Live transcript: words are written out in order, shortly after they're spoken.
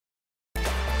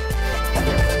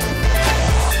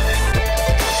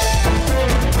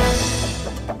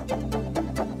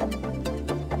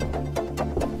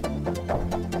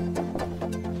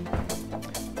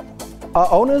Are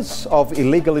owners of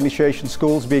illegal initiation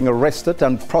schools being arrested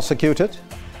and prosecuted?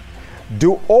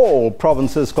 Do all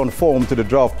provinces conform to the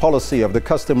draft policy of the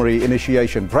customary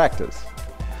initiation practice?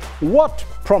 What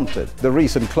prompted the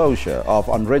recent closure of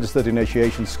unregistered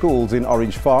initiation schools in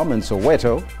Orange Farm and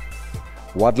Soweto?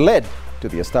 What led to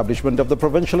the establishment of the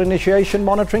Provincial Initiation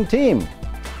Monitoring Team?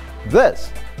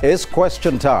 This is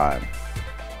Question Time.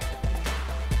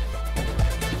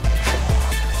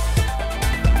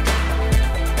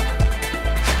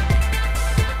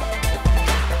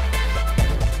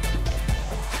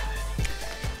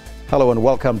 Hello and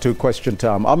welcome to Question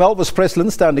Time. I'm Elvis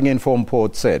Preslin, standing in for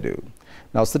Mport Sedu.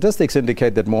 Now, statistics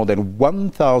indicate that more than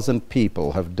 1,000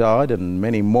 people have died and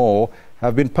many more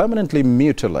have been permanently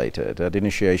mutilated at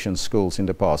initiation schools in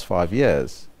the past 5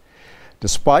 years.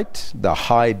 Despite the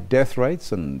high death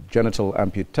rates and genital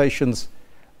amputations,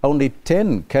 only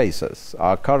 10 cases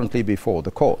are currently before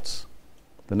the courts.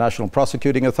 The National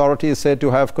Prosecuting Authority is said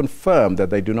to have confirmed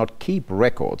that they do not keep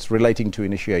records relating to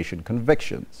initiation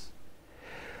convictions.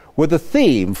 With the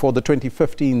theme for the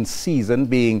 2015 season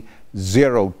being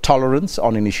zero tolerance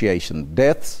on initiation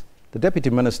deaths, the Deputy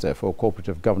Minister for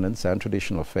Cooperative Governance and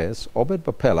Traditional Affairs, Obed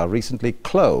Bapela, recently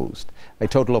closed a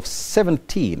total of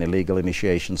 17 illegal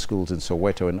initiation schools in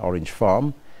Soweto and Orange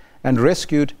Farm and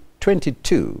rescued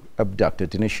 22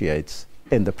 abducted initiates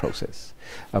in the process.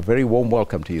 A very warm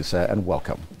welcome to you, sir, and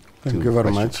welcome. Thank you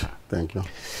very much. Thank you.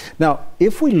 Now,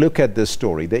 if we look at this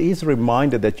story, there is a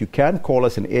reminder that you can call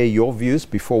us and air your views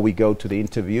before we go to the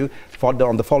interview.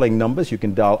 On the following numbers, you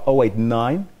can dial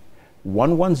 089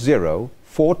 110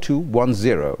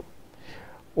 4210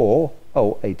 or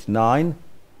 089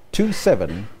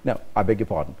 27. No, I beg your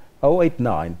pardon.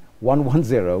 089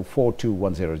 110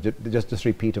 4210. Just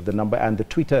repeat of the number, and the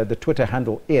Twitter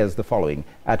handle is the following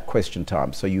 @Question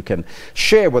Time, so you can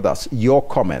share with us your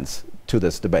comments to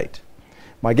this debate.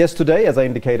 My guest today, as I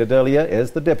indicated earlier,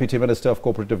 is the Deputy Minister of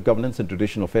Cooperative Governance and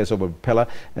Traditional Affairs, Obed Bapela,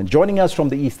 and joining us from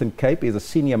the Eastern Cape is a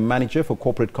Senior Manager for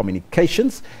Corporate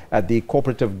Communications at the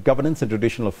Cooperative Governance and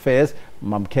Traditional Affairs,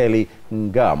 Mamkeli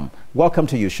Ngam. Welcome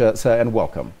to you, sir, and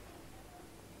welcome.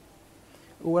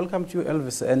 Welcome to you,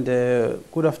 Elvis, and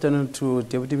good afternoon to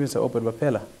Deputy Minister Obed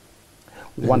Bapela.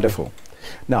 Wonderful.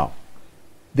 Now,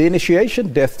 the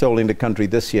initiation death toll in the country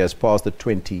this year has passed the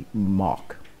 20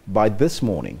 mark. By this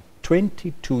morning,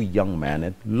 22 young men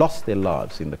had lost their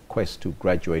lives in the quest to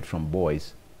graduate from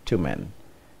boys to men.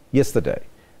 Yesterday,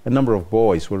 a number of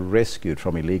boys were rescued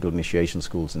from illegal initiation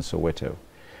schools in Soweto.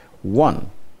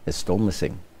 One is still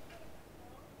missing.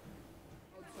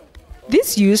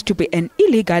 This used to be an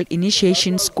illegal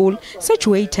initiation school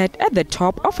situated at the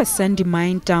top of a sandy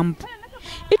mine dump.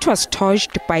 It was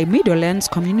torched by Meadowlands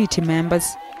community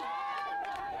members.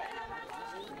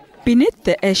 Beneath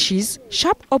the ashes,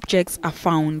 sharp objects are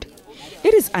found.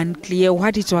 It is unclear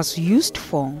what it was used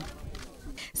for.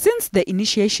 Since the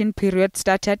initiation period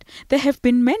started, there have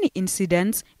been many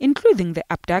incidents, including the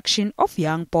abduction of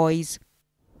young boys.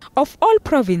 Of all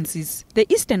provinces, the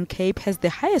Eastern Cape has the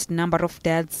highest number of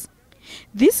deaths.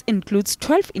 This includes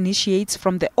 12 initiates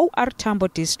from the OR Tambo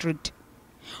district.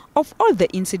 Of all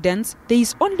the incidents, there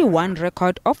is only one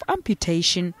record of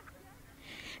amputation.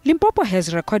 Limpopo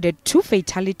has recorded 2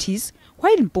 fatalities,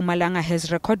 while Mpumalanga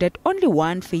has recorded only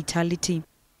 1 fatality.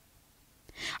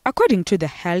 According to the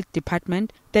Health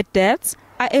Department, the deaths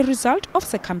are a result of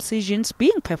circumcisions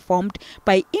being performed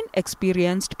by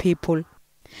inexperienced people.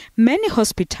 Many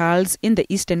hospitals in the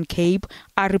Eastern Cape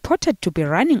are reported to be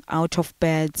running out of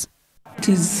beds. It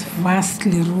is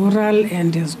vastly rural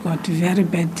and has got very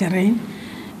bad terrain.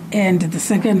 And the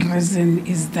second reason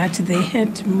is that they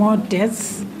had more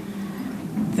deaths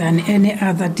than any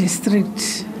other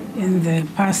district in the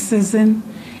past season,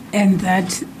 and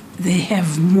that they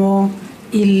have more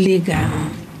illegal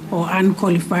or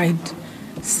unqualified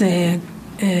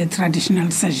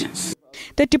traditional surgeons.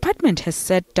 The department has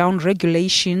set down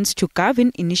regulations to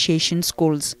govern initiation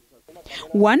schools.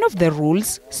 One of the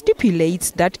rules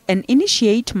stipulates that an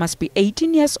initiate must be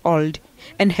 18 years old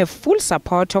and have full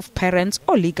support of parents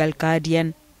or legal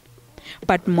guardian.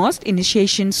 But most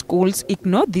initiation schools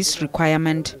ignore this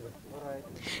requirement.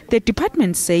 The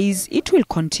department says it will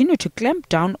continue to clamp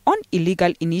down on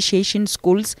illegal initiation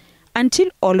schools until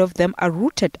all of them are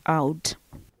rooted out.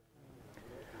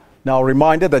 Now, a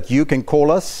reminder that you can call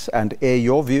us and air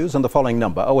your views on the following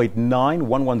number, 089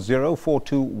 110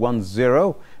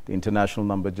 4210. The international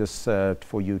number, just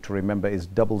for you to remember, is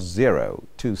 00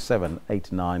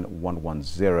 2789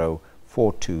 110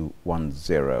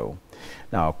 4210.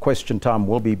 Now, Question Time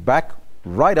will be back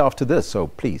right after this, so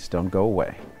please don't go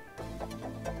away.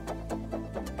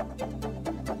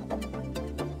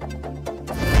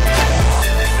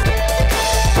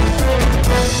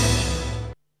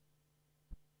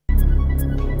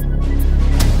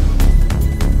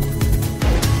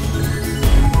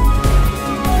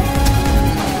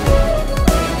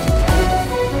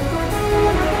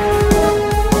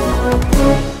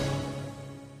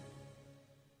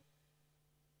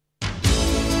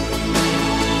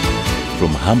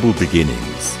 From humble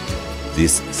beginnings,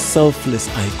 this selfless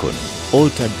icon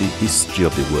altered the history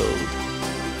of the world,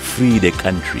 freed a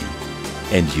country,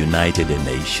 and united a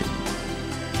nation.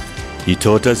 He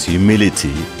taught us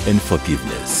humility and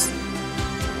forgiveness.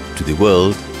 To the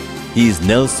world, he is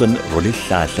Nelson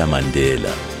Rolihlahla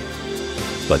Mandela.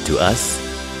 But to us,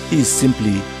 he is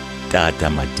simply Tata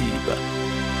Madiba.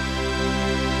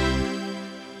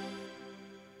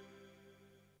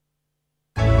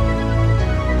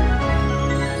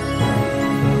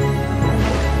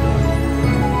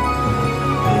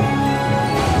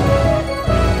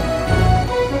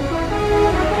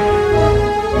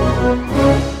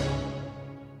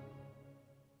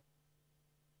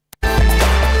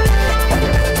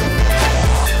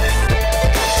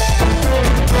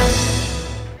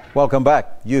 Welcome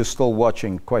back. You're still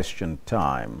watching Question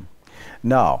Time.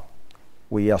 Now,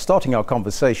 we are starting our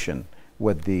conversation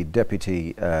with the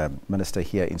Deputy Minister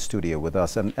here in studio with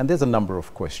us. And there's a number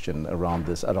of questions around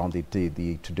this, around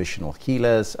the traditional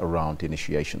healers, around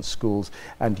initiation schools.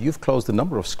 And you've closed a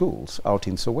number of schools out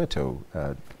in Soweto,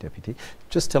 Deputy.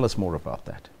 Just tell us more about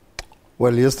that.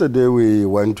 Well, yesterday we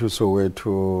went to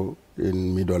Soweto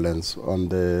in Meadowlands on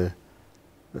the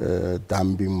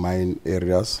dumping mine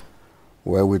areas,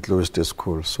 where we closed the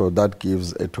school. So that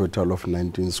gives a total of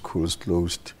 19 schools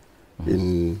closed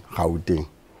in Gauteng,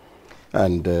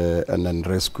 and then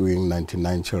rescuing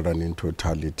 99 children in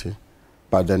totality.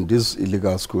 But then these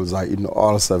illegal schools are in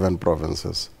all 7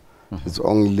 provinces. It's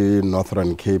only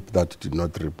Northern Cape that did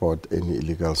not report any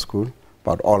illegal school,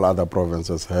 but all other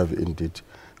provinces have indeed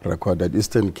recorded.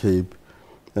 Eastern Cape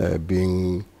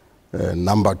being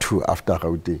number 2 after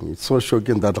Gauteng. It's so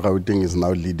shocking that Gauteng is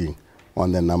now leading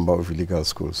on the number of illegal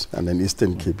schools, and then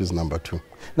Eastern Cape is number 2.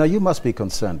 Now, you must be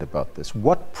concerned about this.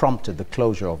 What prompted the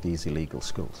closure of these illegal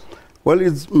schools? Well,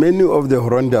 it's many of the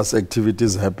horrendous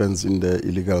activities happens in the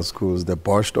illegal schools. The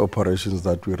botched operations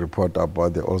that we report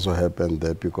about, they also happen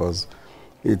there because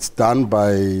it's done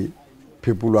by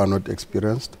people who are not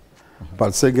experienced.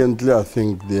 But secondly, I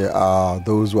think there are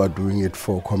those who are doing it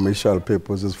for commercial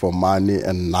purposes, for money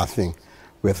and nothing,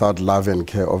 without love and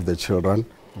care of the children.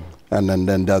 And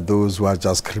then there are those who are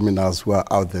just criminals who are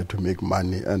out there to make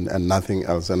money and nothing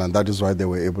else. And that is why they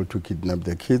were able to kidnap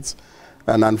the kids.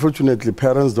 And unfortunately,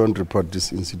 parents don't report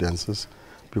these incidences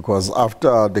because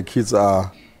after the kids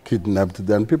are kidnapped,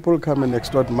 then people come and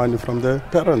extort money from the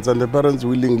parents. And the parents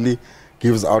willingly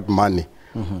gives out money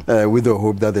with the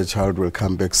hope that the child will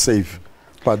come back safe.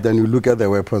 But then you look at the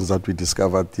weapons that we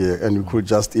discovered here, and you could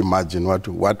just imagine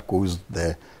what goes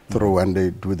there through when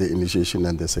they do the initiation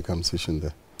and the circumcision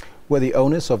there. Were the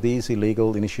owners of these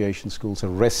illegal initiation schools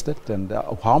arrested, and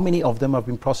how many of them have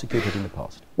been prosecuted in the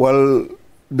past? Well,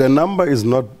 the number is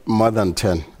not more than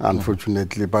 10,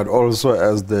 unfortunately, but also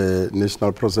as the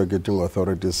National Prosecuting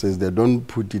Authority says, they don't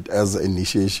put it as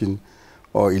initiation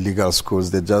or illegal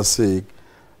schools. They just say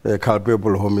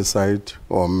culpable homicide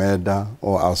or murder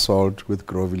or assault with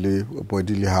grovely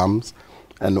bodily harms,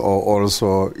 and or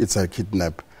also it's a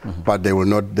kidnap, but they will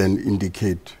not then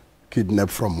indicate kidnap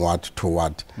from what to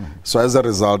what. So as a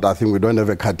result, I think we don't have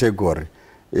a category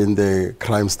in the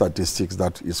crime statistics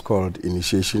that is called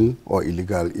initiation or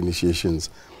illegal initiations.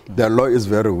 The law is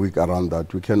very weak around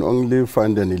that. We can only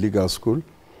find an illegal school.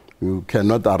 You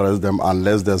cannot arrest them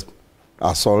unless there's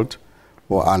assault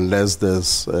or unless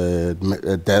there's a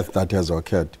death that has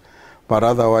occurred. But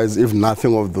otherwise, if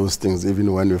nothing of those things,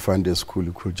 even when we find a school,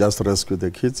 you could just rescue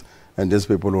the kids and these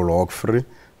people will walk free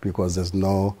because there's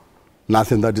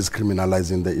nothing that is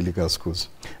criminalizing the illegal schools.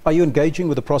 Are you engaging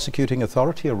with the prosecuting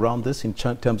authority around this in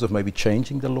terms of maybe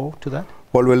changing the law to that?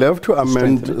 Well, we'll have to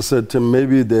amend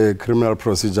maybe the Criminal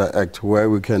Procedure Act, where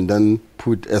we can then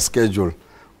put a schedule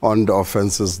on the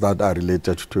offenses that are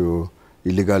related to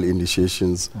illegal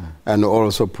initiations and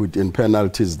also put in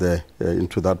penalties there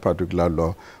into that particular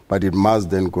law. But it must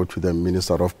then go to the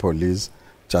Minister of Police,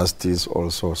 Justice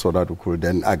also, so that we could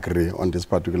then agree on this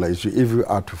particular issue if we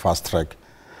are to fast track.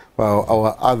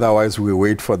 Well, otherwise, we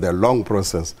wait for the long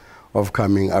process of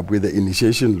coming up with the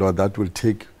initiation law that will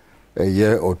take a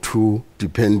year or 2,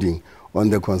 depending on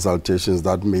the consultations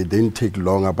that may then take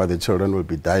longer, but the children will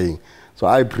be dying. So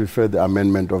I prefer the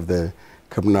amendment of the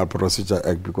Criminal Procedure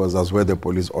Act because that's where the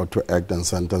police ought to act and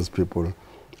sentence people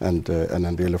and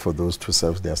really for those to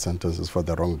serve their sentences for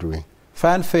the wrongdoing.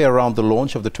 Fanfare around the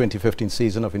launch of the 2015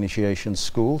 season of initiation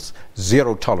schools,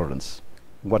 zero tolerance.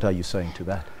 What are you saying to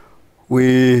that?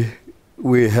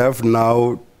 We have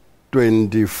now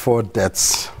 24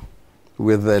 deaths,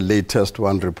 with the latest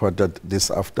one reported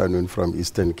this afternoon from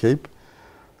Eastern Cape,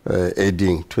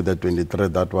 adding to the 23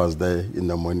 that was there in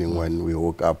the morning when we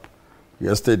woke up.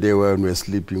 Yesterday when we were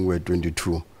sleeping, we were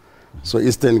 22. So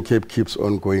Eastern Cape keeps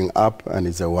on going up, and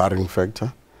it's a worrying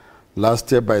factor.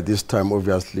 Last year, by this time,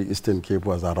 obviously, Eastern Cape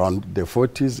was around the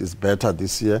 40s. It's better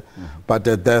this year, but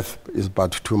the death is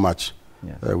but too much.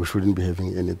 Yes. We shouldn't be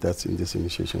having any deaths in these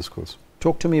initiation schools.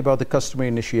 Talk to me about the customary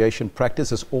initiation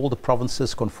practice. Is all the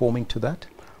provinces conforming to that?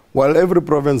 Well, every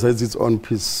province has its own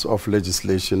piece of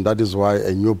legislation. That is why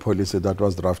a new policy that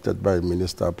was drafted by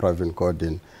Minister Pravin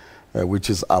Gordhan, which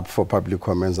is up for public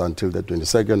comments until the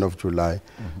 22nd of July,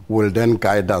 will then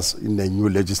guide us in the new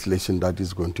legislation that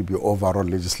is going to be overall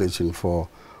legislation for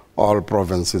all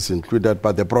provinces included.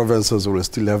 But the provinces will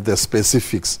still have the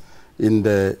specifics in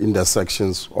the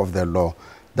sections of the law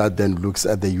that then looks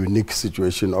at the unique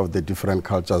situation of the different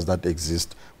cultures that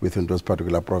exist within those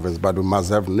particular provinces. But we must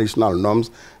have national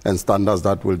norms and standards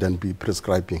that will then be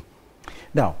prescribing.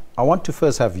 Now, I want to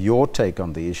first have your take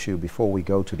on the issue before we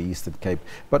go to the Eastern Cape.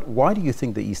 But why do you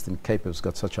think the Eastern Cape has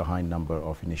got such a high number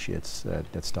of initiates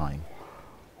that's dying?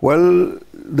 Well,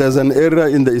 there's an area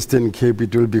in the Eastern Cape,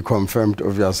 it will be confirmed,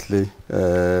 obviously,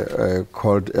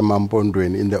 called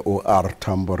Emampondweni in the OR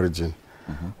Tambo region.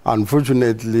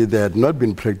 Unfortunately, they had not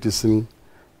been practicing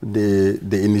the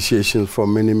initiation for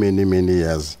many, many, many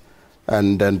years.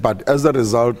 But as a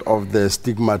result of the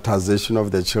stigmatization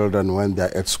of the children when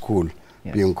they're at school,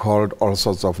 being called all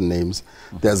sorts of names,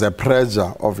 there's a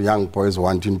pressure of young boys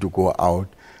wanting to go out,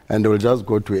 and they will just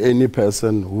go to any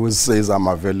person who says, I'm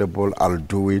available, I'll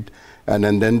do it, and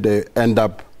then they end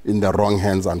up in the wrong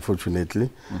hands, unfortunately.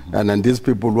 And then these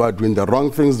people who are doing the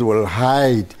wrong things will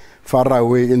hide far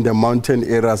away in the mountain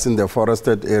areas, in the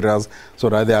forested areas, so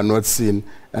that they are not seen,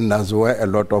 and that's where a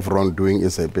lot of wrongdoing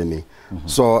is happening.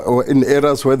 So in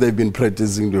areas where they've been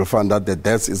practicing, you'll find that the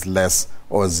death is less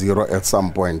or zero at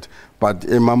some point. But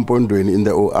Emampondweni in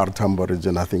the OR Tambo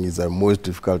region, I think, is the most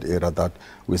difficult area that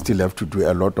we still have to do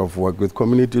a lot of work with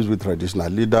communities, with traditional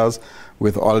leaders,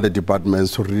 with all the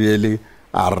departments to really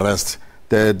arrest.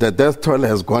 The death toll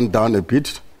has gone down a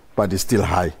bit, but it's still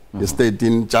high. It's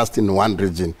stayed just in one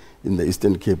region in the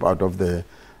Eastern Cape out of the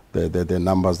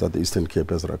numbers that the Eastern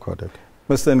Cape has recorded.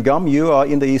 Mr. Ngam, you are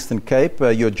in the Eastern Cape.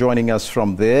 You're joining us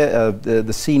from there,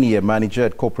 the senior manager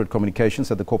at corporate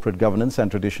communications at the Corporate Governance and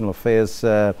Traditional Affairs.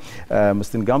 Mr.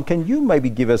 Ngam, can you maybe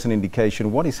give us an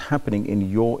indication what is happening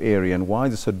in your area and why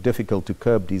is it so difficult to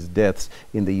curb these deaths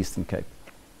in the Eastern Cape?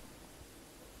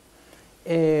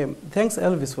 Thanks,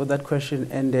 Elvis, for that question.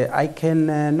 And I can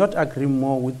not agree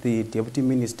more with the Deputy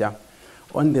Minister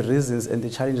on the reasons and the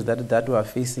challenges that we are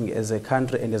facing as a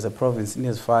country and as a province in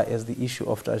as far as the issue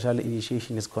of traditional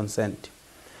initiation is concerned.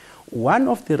 One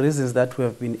of the reasons that we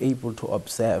have been able to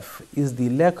observe is the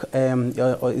lack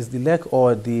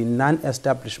or the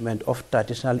non-establishment of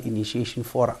traditional initiation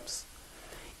forums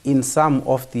in some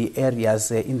of the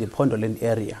areas in the Pondoland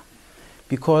area.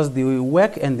 Because the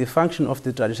work and the function of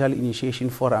the traditional initiation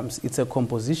forums, it's a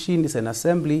composition, it's an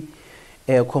assembly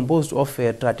composed of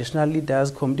traditional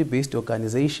leaders, community-based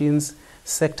organizations,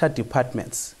 sector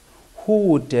departments, who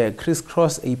would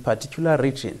crisscross a particular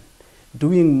region,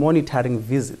 doing monitoring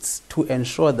visits to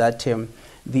ensure that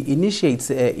the initiates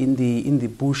in the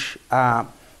bush are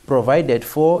provided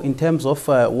for in terms of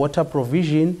water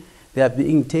provision, they are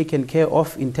being taken care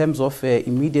of in terms of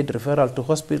immediate referral to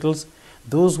hospitals.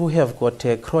 Those who have got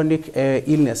chronic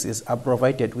illnesses are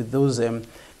provided with those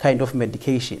kind of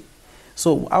medication.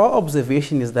 So our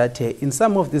observation is that in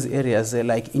some of these areas,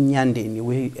 like in Nyandeni,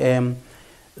 we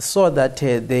saw that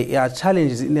there are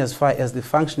challenges in as far as the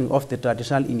functioning of the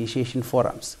traditional initiation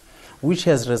forums, which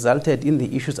has resulted in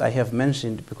the issues I have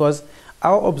mentioned, because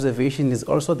our observation is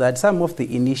also that some of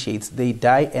the initiates, they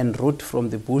die en route from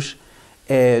the bush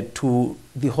to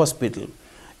the hospital.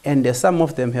 And some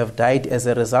of them have died as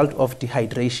a result of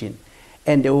dehydration.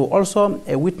 And they will also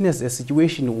witness a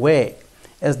situation where,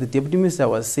 as the Deputy Minister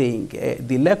was saying,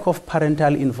 the lack of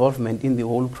parental involvement in the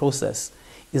whole process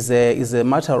is a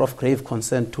matter of grave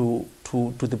concern to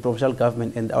the provincial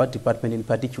government and our department in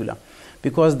particular.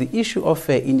 Because the issue of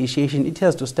initiation, it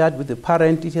has to start with the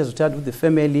parent, it has to start with the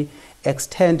family,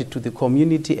 extend to the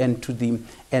community and to the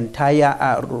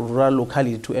entire rural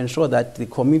locality to ensure that the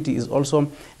community is also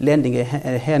lending a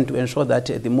hand to ensure that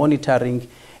the monitoring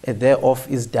thereof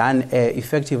is done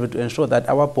effectively, to ensure that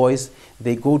our boys,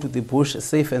 they go to the bush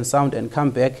safe and sound and come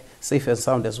back safe and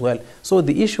sound as well. So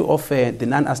the issue of the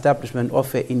non-establishment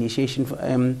of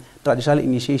initiation, traditional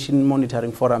initiation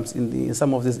monitoring forums in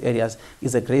some of these areas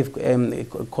is a grave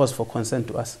cause for concern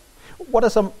to us. What are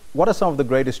some of the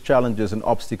greatest challenges and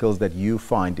obstacles that you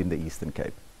find in the Eastern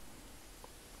Cape?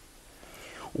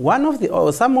 Some of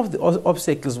the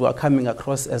obstacles we are coming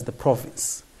across as the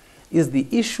province is the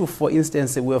issue. For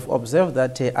instance, we have observed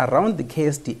that around the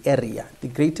KSD area, the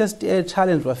greatest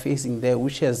challenge we're facing there,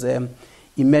 which is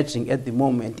emerging at the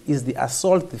moment, is the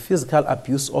assault, the physical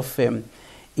abuse of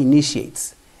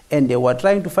initiates. And they were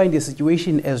trying to find a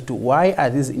situation as to why are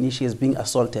these initiates being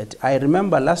assaulted. I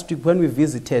remember last week when we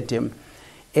visited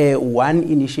one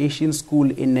initiation school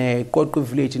in Cooperative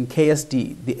village in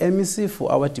KSD, the MEC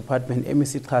for our department,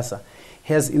 MEC Xhosa,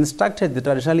 has instructed the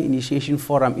traditional initiation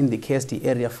forum in the KSD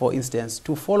area, for instance,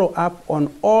 to follow up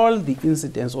on all the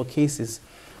incidents or cases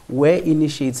where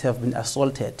initiates have been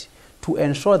assaulted, to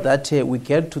ensure that we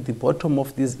get to the bottom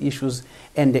of these issues.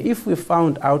 And if we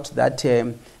found out that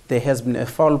there has been a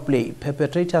foul play,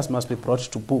 perpetrators must be brought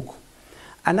to book.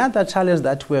 Another challenge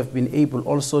that we have been able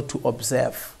also to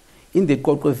observe in the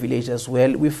Cooperative village as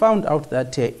well, we found out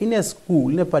that in a school,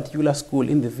 in a particular school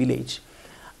in the village,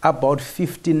 about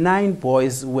 59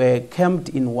 boys were camped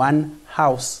in one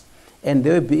house, and they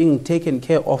were being taken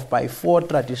care of by 4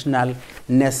 traditional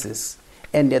nurses.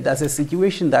 And that's a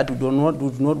situation that we do not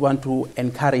want to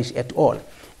encourage at all.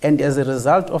 And as a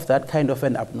result of that kind of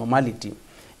an abnormality,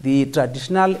 the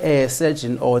traditional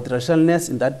surgeon or the traditional nurse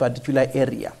in that particular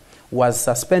area was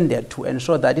suspended to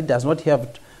ensure that it does not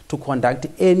have to conduct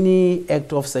any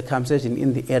act of circumcision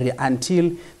in the area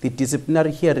until the disciplinary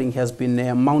hearing has been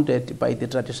mounted by the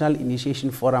Traditional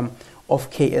Initiation Forum of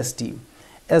KSD.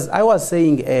 As I was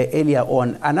saying earlier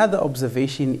on, another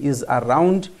observation is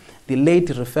around the late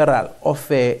referral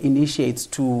of initiates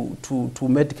to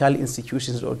medical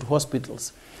institutions or to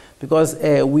hospitals. Because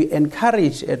we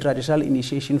encourage traditional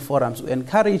initiation forums, we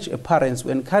encourage parents,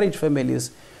 we encourage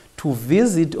families to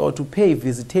visit or to pay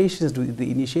visitations to the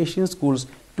initiation schools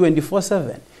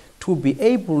 24/7, to be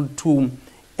able to,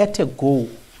 at a go,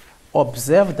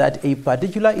 observe that a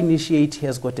particular initiate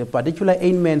has got a particular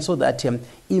ailment, so that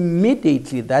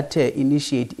immediately that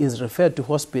initiate is referred to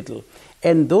hospital.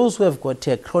 And those who have got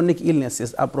chronic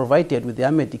illnesses are provided with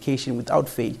their medication without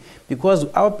fail. Because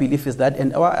our belief is that,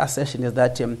 and our assertion is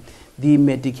that the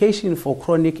medication for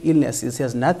chronic illnesses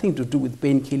has nothing to do with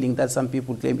pain killing that some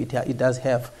people claim it does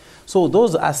have. So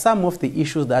those are some of the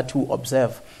issues that we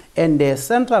observe. And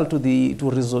central to the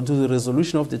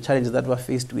resolution of the challenges that we're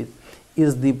faced with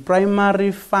is the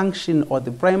primary function or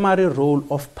the primary role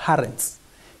of parents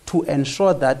to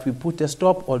ensure that we put a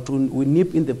stop or we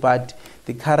nip in the bud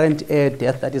the current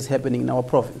death that is happening in our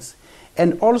province.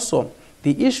 And also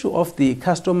the issue of the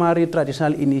customary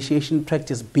traditional initiation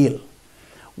practice bill.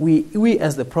 We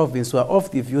as the province were of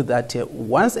the view that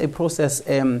once a process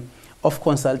of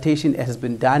consultation has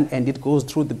been done and it goes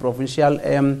through the provincial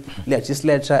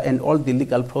legislature and all the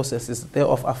legal processes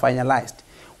thereof are finalized,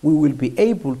 we will be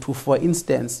able to, for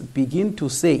instance, begin to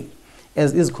say,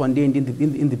 as is contained in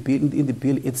the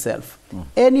bill itself,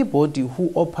 anybody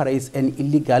who operates an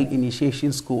illegal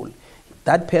initiation school,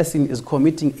 that person is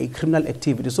committing a criminal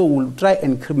activity. So we'll try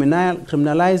and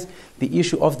criminalize the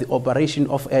issue of the operation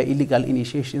of an illegal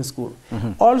initiation school.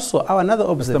 Also, our another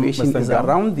observation is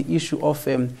around the issue of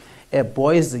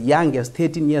boys young as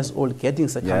 13 years old getting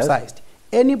circumcised. Yes.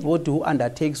 Anybody who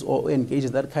undertakes or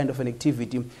engages that kind of an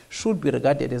activity should be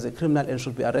regarded as a criminal and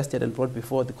should be arrested and brought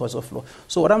before the courts of law.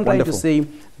 So what I'm trying to say,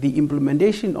 the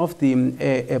implementation of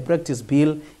the practice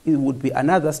bill, it would be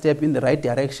another step in the right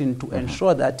direction to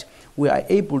ensure that we are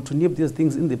able to nip these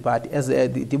things in the bud. As the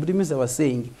Deputy Minister was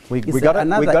saying, it's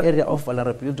another area of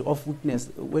vulnerability, of weakness,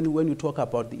 when you talk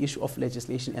about the issue of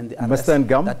legislation and the arrests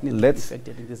that need to be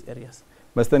effected in these areas.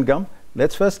 Mr. Ngam,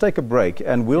 let's first take a break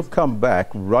and we'll come back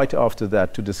right after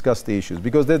that to discuss the issues,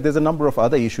 because there's a number of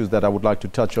other issues that I would like to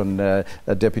touch on,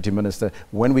 Deputy Minister,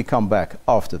 when we come back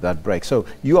after that break. So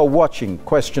you are watching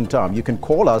Question Time. You can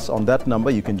call us on that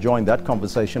number. You can join that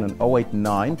conversation on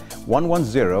 089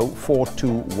 110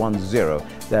 4210.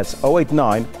 That's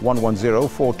 089 110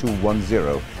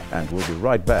 4210. And we'll be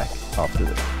right back after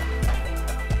this.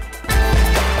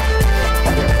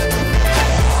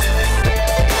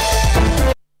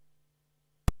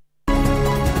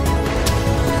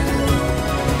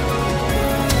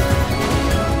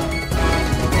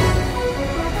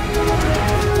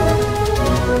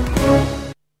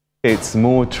 It's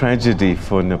more tragedy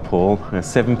for Nepal. A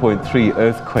 7.3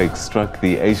 earthquake struck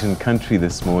the Asian country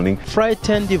this morning.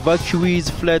 Frightened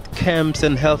evacuees fled camps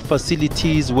and health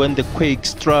facilities when the quake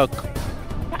struck.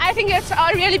 I think it's a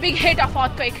really big hit of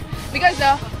earthquake because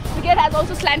the gate has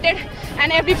also slanted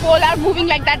and every pole are moving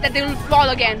like that they will fall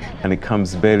again. And it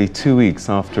comes barely 2 weeks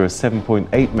after a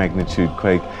 7.8 magnitude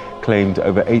quake claimed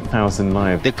over 8,000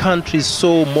 lives. The country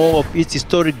saw more of its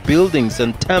historic buildings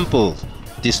and temples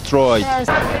destroyed.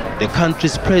 The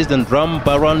country's president Ram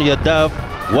Baran Yadav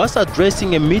was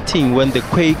addressing a meeting when the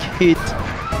quake hit.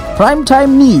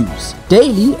 Primetime News,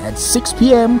 daily at 6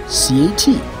 p.m. CAT.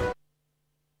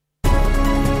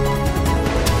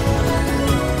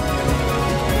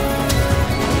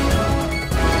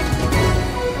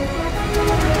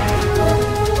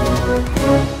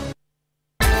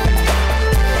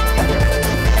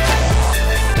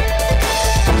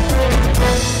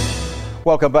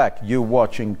 Welcome back. You're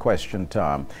watching Question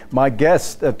Time. My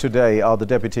guests today are the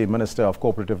Deputy Minister of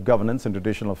Cooperative Governance and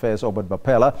Traditional Affairs, Obed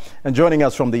Bapela, and joining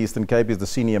us from the Eastern Cape is the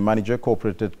Senior Manager,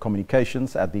 Cooperative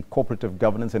Communications at the Cooperative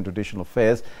Governance and Traditional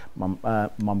Affairs,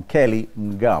 Mamkeli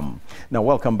Ngam. Now,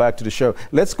 welcome back to the show.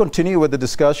 Let's continue with the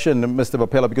discussion, Mr.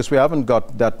 Bapela, because we haven't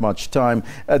got that much time.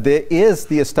 There is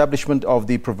the establishment of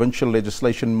the Provincial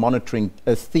Legislation Monitoring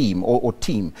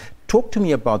Team. Talk to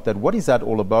me about that. What is that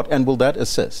all about, and will that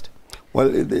assist? Well,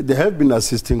 they have been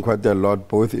assisting quite a lot,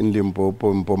 both in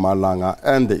Limpopo, Mpumalanga,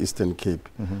 and the Eastern Cape.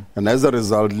 And as a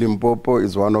result, Limpopo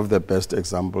is one of the best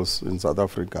examples in South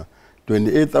Africa.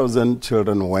 28,000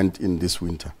 children went in this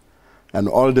winter, and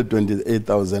all the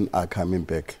 28,000 are coming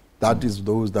back. That is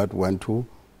those that went to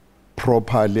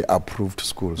properly approved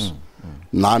schools.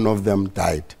 None of them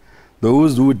died.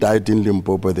 Those who died in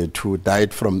Limpopo, the two,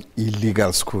 died from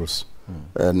illegal schools,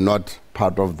 not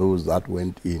part of those that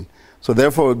went in. So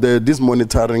therefore, this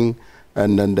monitoring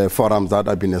and then the forums that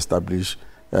have been established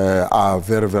are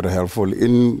very, very helpful.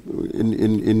 In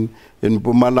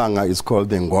Mpumalanga, it's called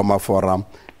the Ngoma Forum.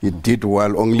 It did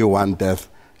well, only one death.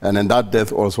 And then that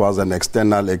death also was an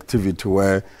external activity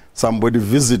where somebody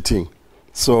visiting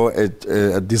saw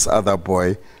this other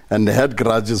boy, and they had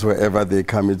grudges wherever they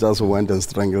come. He just went and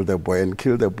strangled the boy and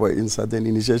killed the boy inside an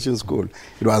initiation school.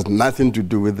 It was nothing to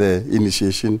do with the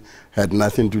initiation, had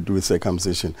nothing to do with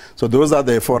circumcision. So those are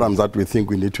the forums that we think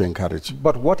we need to encourage.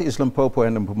 But what is Limpopo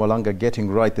and Mpumalanga getting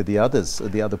right that the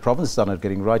other provinces are not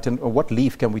getting right, and what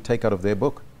leaf can we take out of their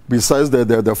book? Besides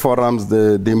the forums,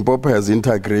 the Limpopo has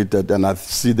integrated, and I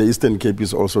see the Eastern Cape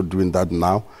is also doing that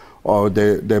now, or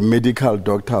the medical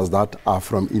doctors that are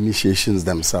from initiations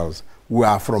themselves, who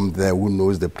are from there, who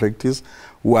knows the practice,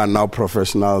 who are now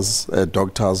professionals,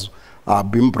 doctors, are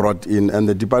being brought in, and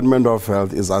the Department of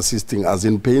Health is assisting us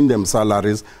in paying them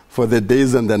salaries for the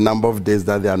days and the number of days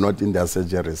that they are not in their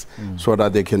surgeries, so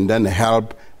that they can then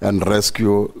help and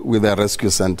rescue with a rescue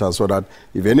center, so that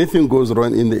if anything goes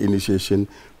wrong in the initiation,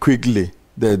 quickly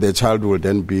the child will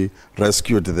then be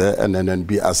rescued there and then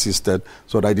be assisted,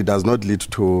 so that it does not lead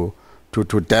to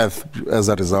death as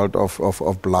a result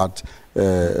of blood,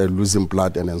 losing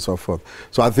blood and so forth.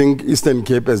 So I think Eastern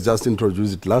Cape has just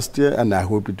introduced it last year, and I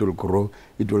hope it will grow.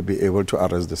 It will be able to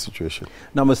arrest the situation.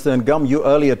 Now, Mr. Ngam, you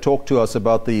earlier talked to us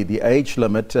about the age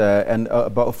limit and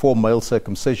about for male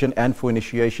circumcision and for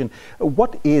initiation.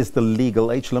 What is the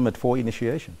legal age limit for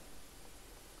initiation?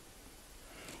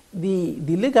 The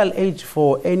legal age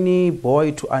for any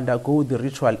boy to undergo the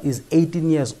ritual is 18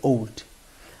 years old.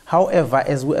 However,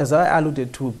 as I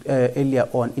alluded to earlier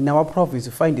on, in our province,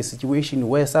 we find a situation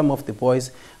where some of the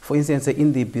boys, for instance,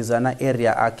 in the Bizana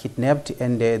area, are kidnapped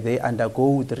and they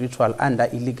undergo the ritual under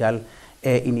illegal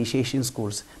initiation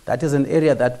schools. That is an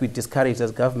area that we discourage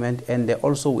as government, and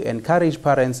also we encourage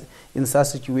parents in such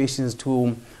situations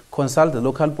to consult the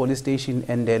local police station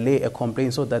and lay a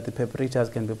complaint so that the perpetrators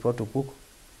can be brought to book.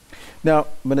 Now,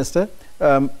 Minister,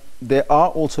 there are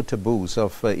also taboos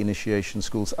of initiation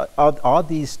schools. Are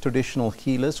these traditional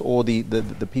healers or the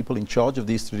people in charge of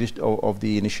these of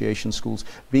the initiation schools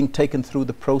being taken through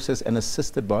the process and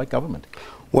assisted by government?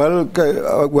 Well,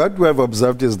 what we have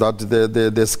observed is that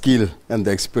the skill and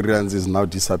the experience is now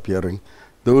disappearing.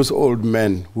 Those old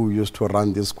men who used to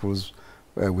run these schools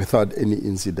without any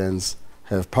incidents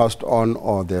have passed on,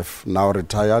 or they've now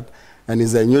retired, and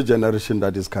it's a new generation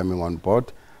that is coming on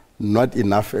board. Not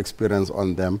enough experience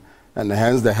on them, and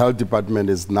hence the health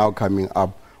department is now coming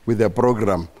up with a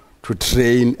program to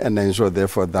train and ensure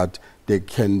therefore that they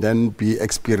can then be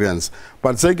experienced.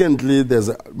 But secondly, there's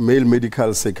a male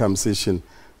medical circumcision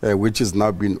which is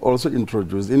now being also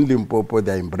introduced. In Limpopo,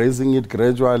 they're embracing it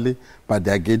gradually, but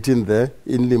they're getting there.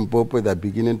 In Limpopo, they're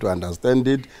beginning to understand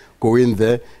it, going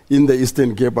there. In the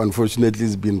Eastern Cape, unfortunately,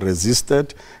 it's been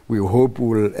resisted. We hope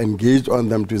we'll engage on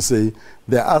them to say,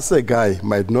 the assegai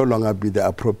might no longer be the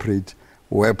appropriate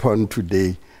weapon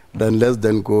today. Then let's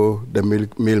then go the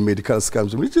male medical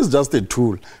circumcision, which is just a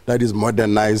tool that is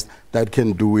modernized, that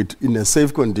can do it in a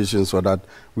safe condition so that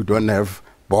we don't have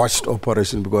botched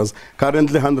operation, because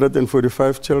currently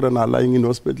 145 children are lying in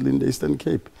hospital in the Eastern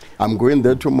Cape. I'm going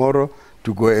there tomorrow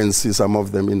to go and see some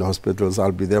of them in hospitals.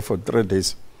 I'll be there for 3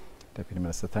 days. Deputy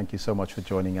Minister, thank you so much for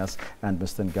joining us, and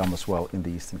Mr. Ngam as well in the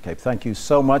Eastern Cape. Thank you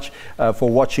so much for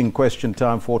watching Question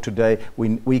Time for today.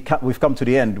 We've come to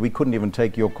the end. We couldn't even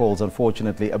take your calls,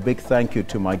 unfortunately. A big thank you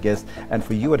to my guests and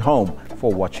for you at home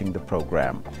for watching the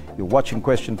program. You're watching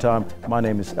Question Time. My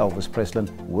name is Elvis Preslin.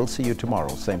 We'll see you tomorrow,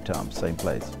 same time, same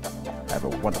place. Have a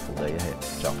wonderful day ahead.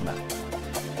 Ciao for now.